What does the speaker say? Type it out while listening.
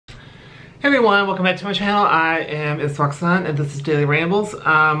Hey everyone, welcome back to my channel. I am Roxanne and this is Daily Rambles.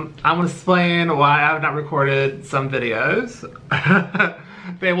 I'm going to explain why I have not recorded some videos.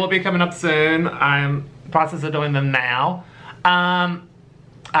 They will be coming up soon. I'm in the process of doing them now. I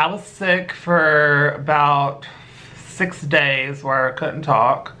was sick for about 6 days where I couldn't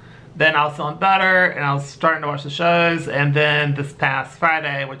talk. Then I was feeling better and I was starting to watch the shows, and then this past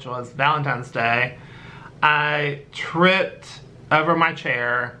Friday, which was Valentine's Day, I tripped over my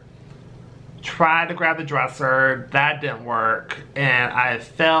chair, tried to grab the dresser, that didn't work, and I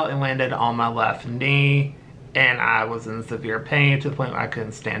fell and landed on my left knee, and I was in severe pain to the point where I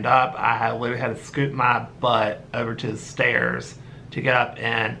couldn't stand up. I had literally had to scoot my butt over to the stairs to get up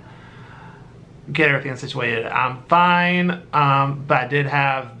and get everything situated. I'm fine, but I did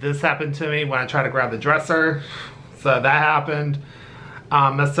have this happen to me when I tried to grab the dresser, so that happened.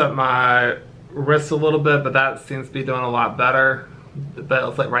 Messed up my wrist a little bit, but that seems to be doing a lot better. But it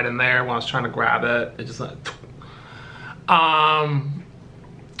was like right in there when I was trying to grab it. It just went.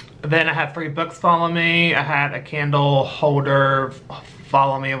 Then I had 3 books follow me. I had a candle holder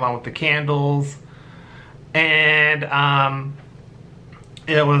follow me along with the candles, and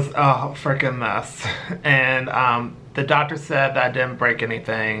it was a freaking mess. And the doctor said that I didn't break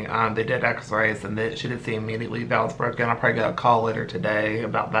anything. They did x-rays and she didn't see immediately that was broken. I'll probably get a call later today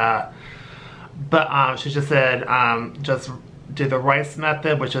about that. But she just said just do the RICE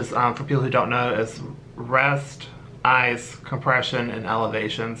method, which is, for people who don't know, is rest, ice, compression, and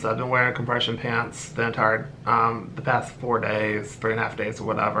elevation. So I've been wearing compression pants the entire, the past 4 days, 3.5 days or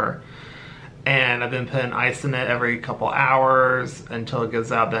whatever. And I've been putting ice in it every couple hours until it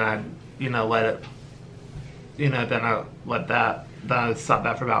gives out. Then I, let it, then I let that, then I stop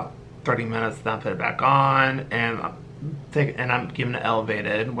that for about 30 minutes, then I put it back on, and I'm keeping it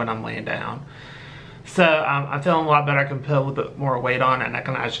elevated when I'm laying down. So I'm feeling a lot better. I can put a little bit more weight on it, and I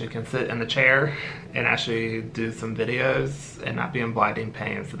can sit in the chair and actually do some videos and not be in blinding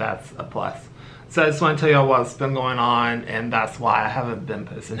pain, so that's a plus. So I just want to tell y'all what's been going on, and that's why I haven't been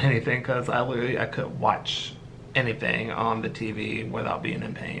posting anything, because I couldn't watch anything on the TV without being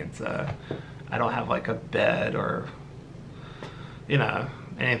in pain. So I don't have like a bed or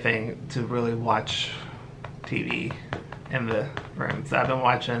anything to really watch TV in the room. So I've been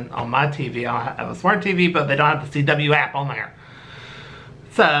watching on my TV. I have a smart TV, but they don't have the CW app on there.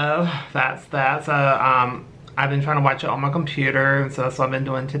 So that's that. So I've been trying to watch it on my computer, and so that's what I've been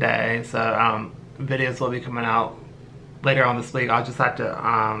doing today. So videos will be coming out later on this week. I'll just have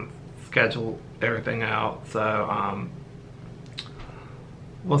to schedule everything out. So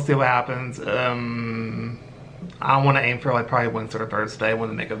we'll see what happens. I want to aim for like probably Wednesday or Thursday when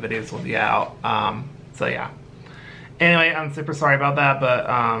the makeup videos will be out. So yeah. Anyway, I'm super sorry about that, but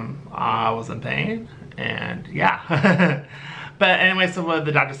I was in pain, and yeah. But anyway, so what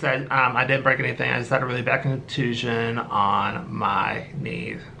the doctor said, I didn't break anything. I just had a really bad contusion on my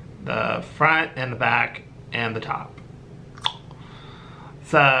knee, the front and the back and the top.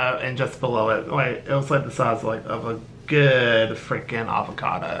 So, and just below it, like it was like the size of a good freaking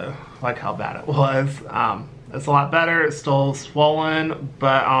avocado, like how bad it was. It's a lot better. It's still swollen,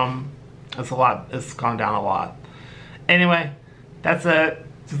 but it's gone down a lot. Anyway, that's it.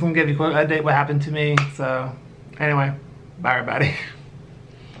 Just gonna give you a quick update what happened to me. So anyway, bye everybody.